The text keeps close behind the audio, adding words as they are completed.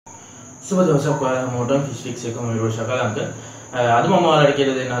සුබ දවසක් ඔයාලට FishFix එකම Irosh Akalanka. අද මම ඔයාලට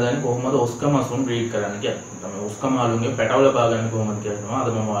කියලා දෙන්න හදන්නේ කොහොමද ඔස්කමසුන් බ්‍රීඩ් කරන්න කියලා. තමයි ඔස්කමාලුන්ගේ පැටවල බාගන්න කොහොමද කියනවා. අද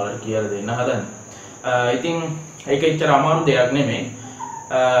මම ඔයාලට කියලා දෙන්න හදන්නේ. ඉතින් ඒක එච්චර අමාරු දෙයක් නෙමෙයි.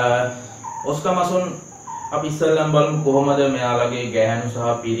 ඔස්කමසුන් අපි ඉස්සෙල්ලම බලමු කොහොමද මෙයාලගේ ගැහැණු සහ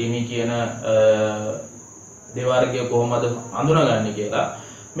පිරිමි කියන දෙවර්ගය කොහොමද අඳුනගන්නේ කියලා.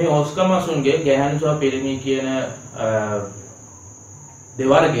 මේ ඔස්කමසුන්ගේ ගැහැණු සහ පිරිමි කියන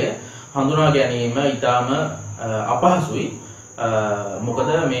දෙවර්ගය හඳුනා ගැනීම ඉතාම අපහසුයි. මොකද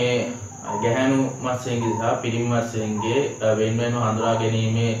මේ ගැහැණු මත්ස්‍යයන්ගේ සහ පිරිමි මත්ස්‍යයන්ගේ වෙන වෙනම හඳුනා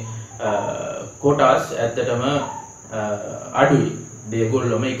ගැනීමේ කොටස් ඇත්තටම අඩුයි.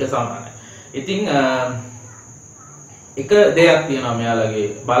 දෙගොල්ලොම එක සමානයි. ඉතින් එක දෙයක් තියෙනවා මෙයාලගේ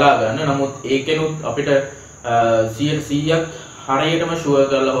බලා ගන්න. නමුත් ඒකෙනුත් අපිට 100%ක් හරියටම ෂුවර්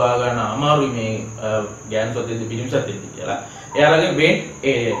කරලා හොයාගන්න අමාරුයි මේ ගැහැණු සතෙක්ද පිරිමි සතෙක්ද කියලා. එයාලගේ වෙට්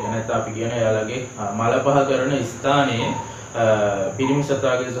ඒරියා එක නැත්නම් අපි කියන එයාලගේ මල පහ කරන ස්ථානයේ පිරිමි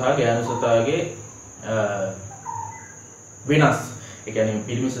සතාගේ සහ ගැහැණු සතාගේ වෙනස්. ඒ කියන්නේ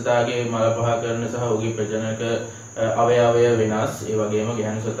පිරිමි සතාගේ මල පහ කරන සහ ඔහුගේ ප්‍රජනක අවයවය වෙනස්. ඒ වගේම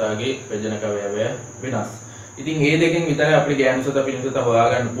ගැහැණු සතාගේ ප්‍රජනක අවයවය වෙනස්. ඉතින් මේ දෙකෙන් විතරයි අපිට ගැහැණු සතා පිරිමි සතා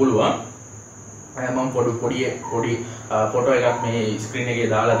හොයාගන්න පුළුවන්. මම පොඩි ෆොටෝ එකක් මේ ස්ක්‍රීන් එකේ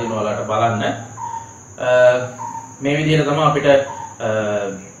දාලා දෙනවා ඔයාලට බලන්න. මේ විදිහට තමයි අපිට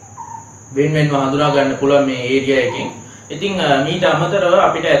වෙන්වෙන්ව හඳුනා ගන්න පුළුවන් මේ ඒරියා එකෙන්. ඉතින් මීට අමතරව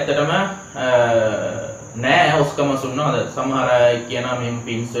අපිට ඇත්තටම නෑ ඔස්කමසුන් නේද? සමහර අය කියනවා මේ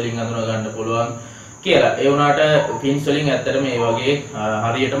පින්ස් වලින් හඳුනා ගන්න පුළුවන් කියලා. ඒ වුණාට පින්ස් වලින් ඇත්තටම මේ වගේ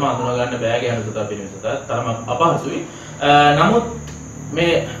හරියටම හඳුනා ගන්න බෑ ගැහැණු සතා පිරිමි සතා. තරම අපහසුයි. නමුත්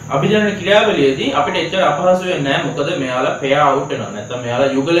මේ අභිජනන ක්‍රියාවලියේදී අපිට එච්චර අපහසු වෙන්නේ නැහැ. මොකද මෙයාලා පෙයා අවුට් වෙනවා. නැත්නම්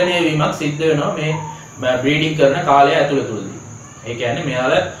මෙයාලා යුගලනය වීමක් සිද්ධ වෙනවා මේ බ්‍රීඩින් කරන කාලය ඇතුළතදී. ඒ කියන්නේ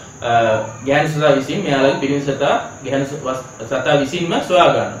මෙයාලා ගැහැණු සතා විසින් මෙයාලගේ පිරිමි සතා ගැහැණු සතා විසින්ම සොයා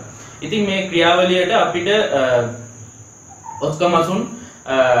ගන්නවා. ඉතින් මේ ක්‍රියාවලියට අපිට ඔස්කමසුන්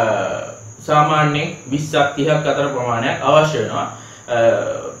සාමාන්‍යයෙන් 20ක් 30ක් අතර ප්‍රමාණයක් අවශ්‍ය වෙනවා.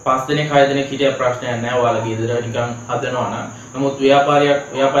 5 දෙනෙක් 6 දෙනෙක් හිටිය ප්‍රශ්නයක් නැහැ. ඔයාලගේ ගෙදර නිකන් හදනවා නම්. නමුත්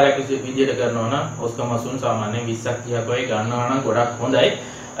ව්‍යාපාරයක් විදියට කරනවා නම් ඔස්කමසුන් සාමාන්‍යයෙන් 20ක් 30ක් වගේ ගන්නවා නම් ගොඩක් හොඳයි.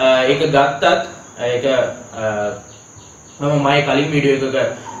 ඒක ගත්තත් ඒක මම මගේ කලින් වීඩියෝ එකක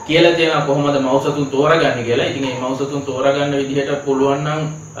කියලා තියෙනවා කොහොමද මවුසතුන් තෝරගන්නේ කියලා. ඉතින් මේ මවුසතුන් තෝරගන්න විදිහට පුළුවන් නම්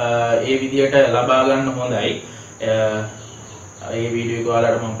ඒ විදිහට ලබා ගන්න හොඳයි. ඒ වීඩියෝ එක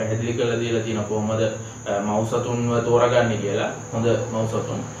ඔයාලට මම පැහැදිලි කරලා දීලා තියෙනවා කොහොමද මවුසතුන්ව තෝරගන්නේ කියලා. හොඳ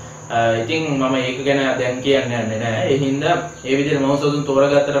මවුසතුන්. ඉතින් මම ඒක ගැන දැන් කියන්න යන්නේ නැහැ. ඒ හින්දා ඒ විදිහට මවුසතුන්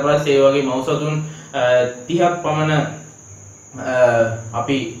තෝරගත්තට පස්සේ ඒ වගේ මවුසතුන් 30ක් පමණ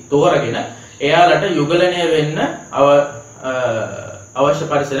අපි තෝරගෙන එයාලට යුගලනය වෙන්න අවශ්‍ය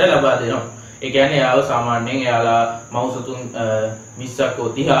පරිසරය ලබා දෙනවා. ඒ කියන්නේ එයාව සාමාන්‍යයෙන් එයාලා මවුසතුන් 20ක් හෝ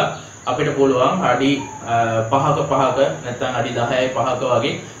 30ක් අපිට පුළුවන් අඩි 5ක නැත්නම් අඩි 10යි 5ක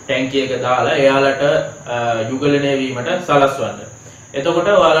වගේ ටැංකියක දාලා එයාලට යුගලනය වීමට සලස්වන්න. එතකොට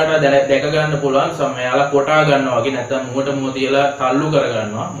ඔයාලට දැක ගන්න පුළුවන් එයාලා කොටා ගන්නවා වගේ නැත්නම් මුවට මුව තියලා තල්ලු කර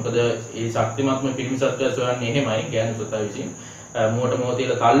ගන්නවා. මොකද මේ ශක්තිමත්ම පිරිමි සත්වය සොයන්නේ එහෙමයි ගැහැණු සතා විසින් මුවට මුව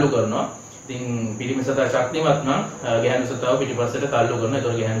තියලා තල්ලු කරනවා. ඉතින් පිරිමි සතා ශක්තිමත් නම් ගැහැණු සතාව පිටිපස්සට තල්ලු කරනවා.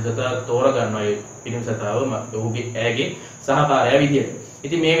 ඒතකොට ගැහැණු සතා තෝරා ගන්නවා මේ පිරිමි සතාව ඔහුගේ ඇගේ සහකාරයා විදියට.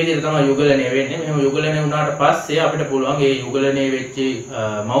 ඉතින් මේ විදිහට තමයි යුගලනය වෙන්නේ. මෙහෙම යුගලනය වුණාට පස්සේ අපිට පුළුවන් මේ යුගලනය වෙච්ච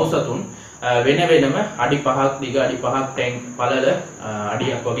මවුසතුන් වෙන වෙනම අඩි 5ක් දිග අඩි 5ක් ටැංක් පළල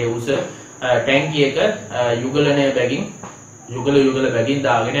අඩියක් වගේ උස ටැංකියක යුගලනය බැගින් යුගල බැගින්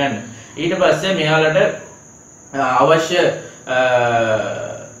දාගෙන යන්න. ඊට පස්සේ මෙයාලට අවශ්‍ය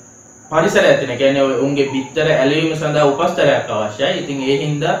පරිසරයක් තියෙන. කියන්නේ උන්ගේ බිත්තර ඇලවීම සඳහා උපස්තරයක් අවශ්‍යයි. ඉතින් ඒ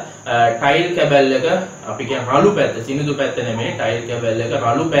හින්දා ටයිල් කැබල් එක අපි කියන රළු පැත්ත, සිනිඳු පැත්ත නෙමෙයි ටයිල් කැබල් එක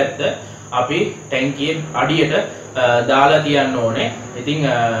රළු පැත්ත අපි ටැංකියේ අඩියට දාලා තියන්න ඕනේ. ඉතින්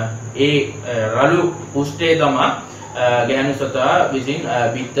ඒ රළු පුෂ්ඨය තමයි ගැහැණු සතා විසින්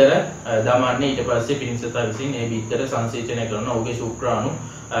බිත්තර දමන්නේ. ඊට පස්සේ පිරිමි සතා විසින් ඒ බිත්තර සංසේචනය කරන ඔහුගේ ශුක්‍රාණු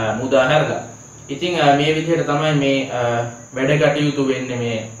මුදා හැරලා. ඉතින් මේ විදිහට තමයි මේ වැඩ කටයුතු වෙන්නේ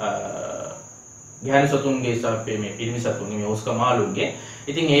මේ ගැහැණු සතුන්ගේ සහ මේ පිරිමි සතුන්ගේ මේ ඔස්කමාලුන්ගේ.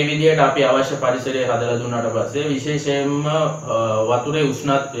 ඉතින් මේ විදිහට අපි අවශ්‍ය පරිසරය හදලා දුන්නාට පස්සේ විශේෂයෙන්ම වතුරේ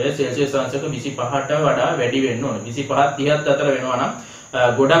උෂ්ණත්වය සෙල්සියස් අංශක 25ට වඩා වැඩි වෙන්න ඕනේ. 25 30ත් අතර වෙනවා නම්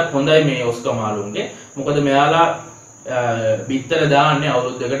ගොඩක් හොඳයි මේ ඔස්කමාලුන්ගේ. මොකද මෙයාලා බිත්තර දාන්නේ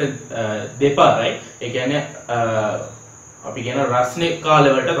අවුරුද්දකට දෙපාරයි. ඒ කියන්නේ අපි කියන රස්නේ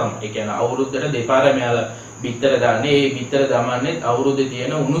කාලවලට තමයි. ඒ කියන්නේ අවුරුද්දට දෙපාර මෙයාලා බිත්තර දාන්නේ. ඒ බිත්තර දමන්නේ අවුරුද්දේ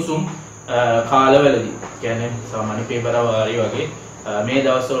තියෙන උණුසුම් කාලවලදී. කියන්නේ සාමාන්‍ය පෙබරවාරි වගේ මේ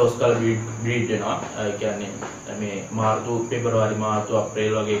දවස්වල ඔස්කල් බ්‍රීඩ් වෙනවා. ඒ කියන්නේ මේ මාර්තු පෙබරවාරි මාර්තු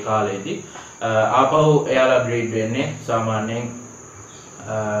අප්‍රේල් වගේ කාලෙදී ආපහු එයාලා බ්‍රීඩ් වෙන්නේ සාමාන්‍යයෙන්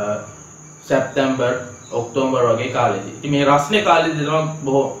සැප්තැම්බර් ඔක්තෝබර් වගේ කාලෙදී. ඉතින් මේ රස්නේ කාලෙදී තමයි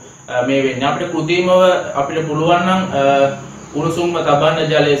බොහෝ මේ වෙන්නේ. අපිට කෘත්‍රිමව අපිට පුළුවන් නම් උණුසුම්ම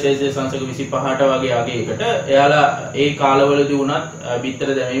තබන්න ජලයේ සෙල්සියස් අංශක 25ට වගේ අගයකට එයාලා ඒ කාලවලදී වුණත් බිත්තර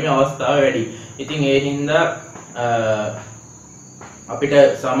දැමීමේ අවස්ථාව වැඩි. ඉතින් ඒ හින්දා අපිට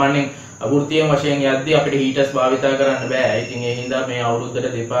සාමාන්‍යයෙන් වෘත්තීය වශයෙන් යද්දී අපිට හීටර්ස් භාවිතා කරන්න බෑ. ඉතින් ඒ හින්දා මේ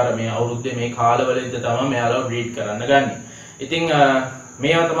අවුරුද්දට දෙපාර මේ අවුරුද්දේ මේ කාලවලදී තමයි මෙයාලා බ්‍රීඩ් කරන්න ගන්නේ. ඉතින්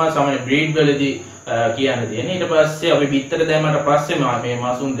මේවා තමයි සාමාන්‍ය බ්‍රීඩ් වලදී කියන්න තියෙන්නේ. ඊට පස්සේ අපි බිත්තර දැම්මට පස්සේ මේ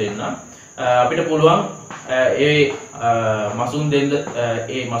මසුන් දෙන්න අපිට පුළුවන් ඒ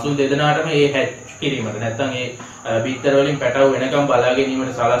මසුන් දෙදෙනාටම ඒ හැච් කිරීමට නැත්නම් ඒ බිත්තර වලින් පැටව වෙනකම් බලා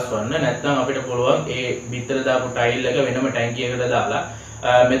ගැනීමට සලස්වන්න. නැත්නම් අපිට පුළුවන් ඒ බිත්තර දාපු ටයිල් එක වෙනම ටැංකියකට දාලා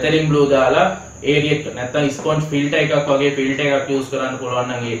මෙතලින් බ්ලූ දාලා ඒරියක් නැත්නම් ස්පොන්ජ් ෆිල්ටර් එකක් වගේ ෆිල්ටර් එකක් යූස් කරන්න පුළුවන්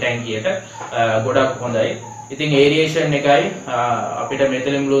නම් ඒ ටැංකියට ගොඩක් හොඳයි. ඉතින් ඒරියේෂන් එකයි අපිට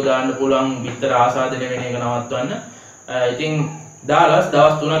මෙතලින් බ්ලූ දාන්න පුළුවන් බිත්තර ආසාදනය වෙන එක නවත්වන්න. ඉතින් දාලා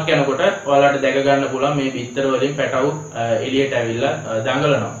දවස් 3ක් යනකොට ඔයාලට දැක ගන්න පුළුවන් මේ බිත්තර වලින් පැටව එළියට ඇවිල්ලා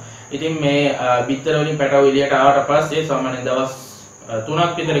දඟලනවා. ඉතින් මේ බිත්තර වලින් පැටව එළියට ආවට පස්සේ සාමාන්‍යයෙන් දවස්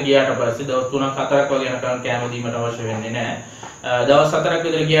 3ක් විතර ගියාට පස්සේ දවස් 3ක් 4ක් වගේ යනකම් කැම දීමට අවශ්‍ය වෙන්නේ නැහැ. දවස් 4ක්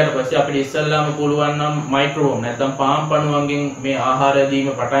විතර ගියාට පස්සේ අපිට ඉස්සල්ලාම පුළුවන් නම් මයික්‍රෝවෝම් නැත්නම් පාම් පණුවන්ගෙන් මේ ආහාර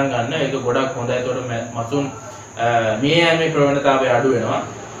දීම පටන් ගන්න. ඒක ගොඩක් හොඳයි. ඒතකොට මසුන් මේ යෑමේ ප්‍රවණතාවය අඩු වෙනවා.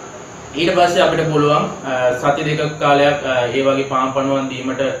 ඊට පස්සේ අපිට පුළුවන් සති දෙකක කාලයක් ඒ වගේ පාම් පණුවන්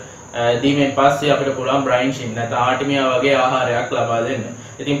දීමෙන් පස්සේ අපිට පුළුවන් බ්‍රයින් ෂිම් නැත්නම් ආටිමියා වගේ ආහාරයක් ලබා දෙන්න.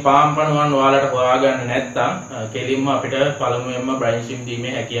 ඉතින් පාම් පණුවන් ඔයාලට හොයාගන්න නැත්නම් කෙලින්ම අපිට පළමුවෙන්ම බ්‍රයින් ෂිම්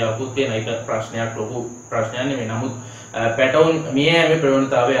දීමේ හැකියාවකුත් තියෙන. ඒක ප්‍රශ්නයක් ලොකු ප්‍රශ්නයක් නෙමෙයි. නමුත් පැටවුන් මිය යෑමේ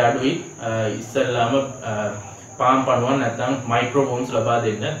ප්‍රවණතාවය අඩුයි. ඉස්සෙල්ලාම පාම් පණුවන් නැත්නම් මයික්‍රෝවෝම්ස් ලබා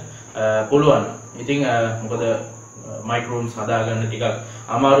දෙන්න පුළුවන්. ඉතින් මොකද මයික්‍රෝවෝම්ස් හදාගන්න ටිකක්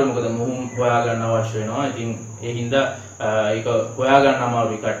අමාරුයි. මොකද මුහුම් හොයාගන්න අවශ්‍ය වෙනවා. ඉතින් ඒ හින්දා ඒක හොයාගන්න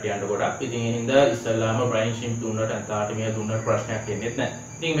අමාරුයි කට්ටියන්ට ගොඩක්. ඉතින් ඒ හින්දා ඉස්සෙල්ලාම බ්‍රයින් ෂිම් දුන්නට නැත්නම් ආටිමියා දුන්නට ප්‍රශ්නයක් එන්නේ නැහැ.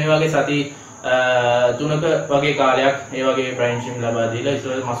 ඉතින් මේ වගේ සති 3ක වගේ කාලයක් ඒ වගේ බ්‍රයින් ෂිම් ලබා දීලා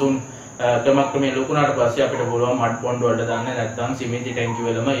ඉස්සෙල්ලා මසුන් ක්‍රමක්‍රමයෙන් ලොකු වුණාට පස්සේ අපිට පුළුවන් මඩ් පොන්ඩ් වලට දාන්න නැත්නම් සිමෙන්ති ටැංකිය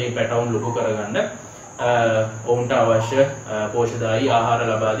වලම මේ පැටවුන් ලොකු කරගන්න ඔවුන්ට අවශ්‍ය පෝෂ්‍යදායී ආහාර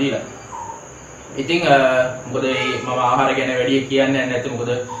ලබා දීලා. ඉතින් මොකද මම ආහාර ගැන වැඩි කියන්නේ නැත්නම්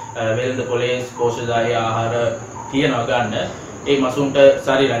මොකද වෙළඳ පොලේ පෝෂ්‍යදායී ආහාර තියනවා ගන්න. ඒ මසුන්ට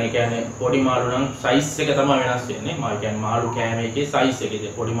ශරීරණ කියන්නේ පොඩි මාළු නම් සයිස් එක තමයි වෙනස් වෙන්නේ. මම කියන්නේ මාළු කෑම එකේ සයිස්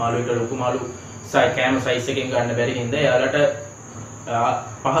එකේ පොඩි මාළුවට ලොකු මාළු කෑම සයිස් එකෙන් ගන්න බැරි හින්දා එයාලට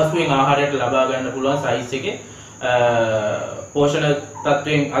පහසුවෙන් ආහාරයට ලබා ගන්න පුළුවන් සයිස් එකේ පෝෂණ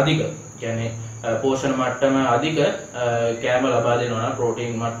තත්වයෙන් අධික කියන්නේ පෝෂණ මට්ටම අධික කෑම ලබා දෙනවා නම්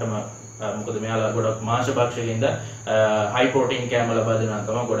ප්‍රෝටීන් මට්ටම මොකද මෙයාලා ගොඩක් මාංශ භක්ෂකයින්ද හයි ප්‍රෝටීන් කෑම ලබා දෙනවා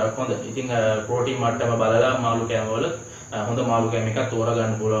තමයි ගොඩක් හොඳ. ඉතින් ප්‍රෝටීන් මට්ටම බලලා මාළු කෑමවල හොඳ මාළු කෑම එකක්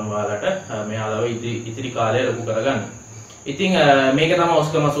තෝරගන්න පුළුවන් ඔයාලට මෙයාලව ඉතිරි කාලය ලොකු කරගන්න. ඉතින් මේක තමයි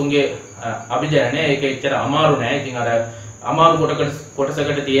ඔස්කමසුන්ගේ අභිජනනය. ඒක එච්චර අමාරු නෑ. ඉතින් අර අමාරු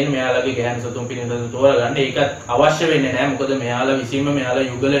කොටසකට තියෙන මෙයාලගේ ගැහැණු සතුන් පිළිබඳව තෝරගන්න ඒකත් අවශ්‍ය වෙන්නේ නැහැ. මොකද මෙයාලා විසීම මෙයාලා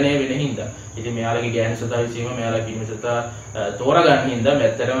යුගලණය වෙන හින්දා. ඉතින් මෙයාලගේ ගැහැණු සතා විසීම මෙයාලා පිළිම සතා තෝරගන්න හින්දා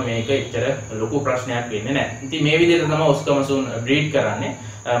මෙතරම් මේක එච්චර ලොකු ප්‍රශ්නයක් වෙන්නේ නැහැ. ඉතින් මේ විදිහට තමයි ඔස්කමසුන් බ්‍රීඩ් කරන්නේ.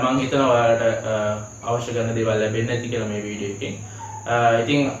 මම හිතනවා ඔයාලට අවශ්‍ය කරන දේවල් ලැබෙන්නේ නැති කියලා මේ වීඩියෝ එකෙන්.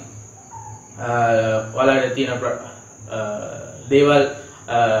 ඉතින් ඔයාලට තියෙන දේවල්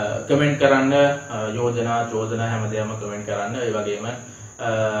කමෙන්ට් කරන්න, යෝජනා චෝදනා හැමදේම කමෙන්ට් කරන්න. ඒ වගේම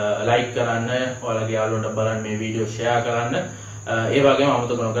ලයික් කරන්න, ඔයාලගේ යාළුවන්ට බලන්න මේ වීඩියෝ ෂෙයා කරන්න. ඒ වගේම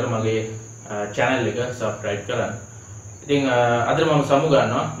අමතක නොකර මගේ channel එක subscribe කරන්න. ඉතින් අද මම සමු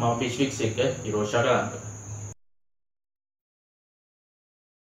ගන්නවා මම FishFix එක ඉරෝෂ් අකලංක.